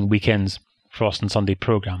opening weekend's Frost and Sunday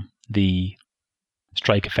programme, the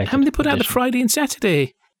strike effect. Haven't they put out the Friday and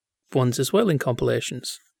Saturday ones as well in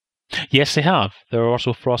compilations? Yes, they have. There are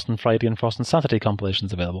also Frost and Friday and Frost and Saturday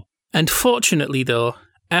compilations available. And fortunately, though,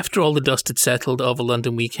 after all the dust had settled over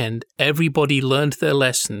London Weekend, everybody learned their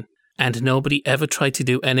lesson, and nobody ever tried to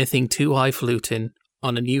do anything too highfalutin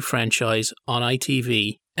on a new franchise on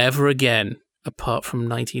ITV ever again, apart from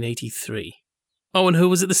 1983. Oh, and who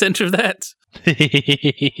was at the centre of that?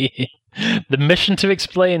 The Mission to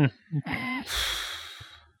Explain.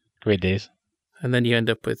 Great days. And then you end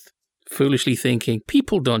up with foolishly thinking,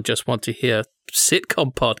 people don't just want to hear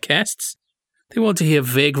sitcom podcasts. They want to hear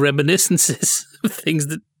vague reminiscences of things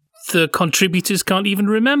that the contributors can't even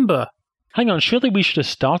remember. Hang on, surely we should have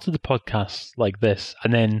started the podcast like this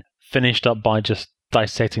and then finished up by just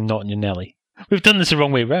dissecting Not Your Nelly. We've done this the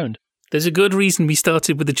wrong way round. There's a good reason we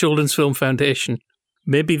started with the Children's Film Foundation.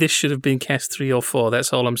 Maybe this should have been cast 3 or 4,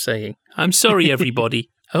 that's all I'm saying. I'm sorry, everybody.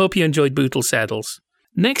 I hope you enjoyed Bootle Saddles.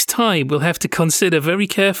 Next time, we'll have to consider very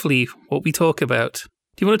carefully what we talk about.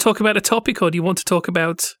 Do you want to talk about a topic, or do you want to talk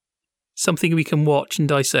about something we can watch and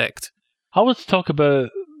dissect? I want to talk about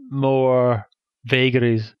more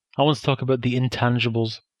vagaries. I want to talk about the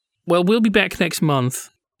intangibles. Well, we'll be back next month,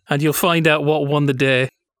 and you'll find out what won the day,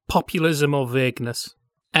 populism or vagueness.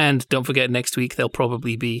 And don't forget, next week there'll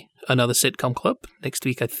probably be another sitcom club. Next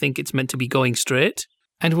week I think it's meant to be Going Straight.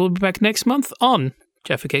 And we'll be back next month on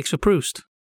Jaffa Cakes for Proust.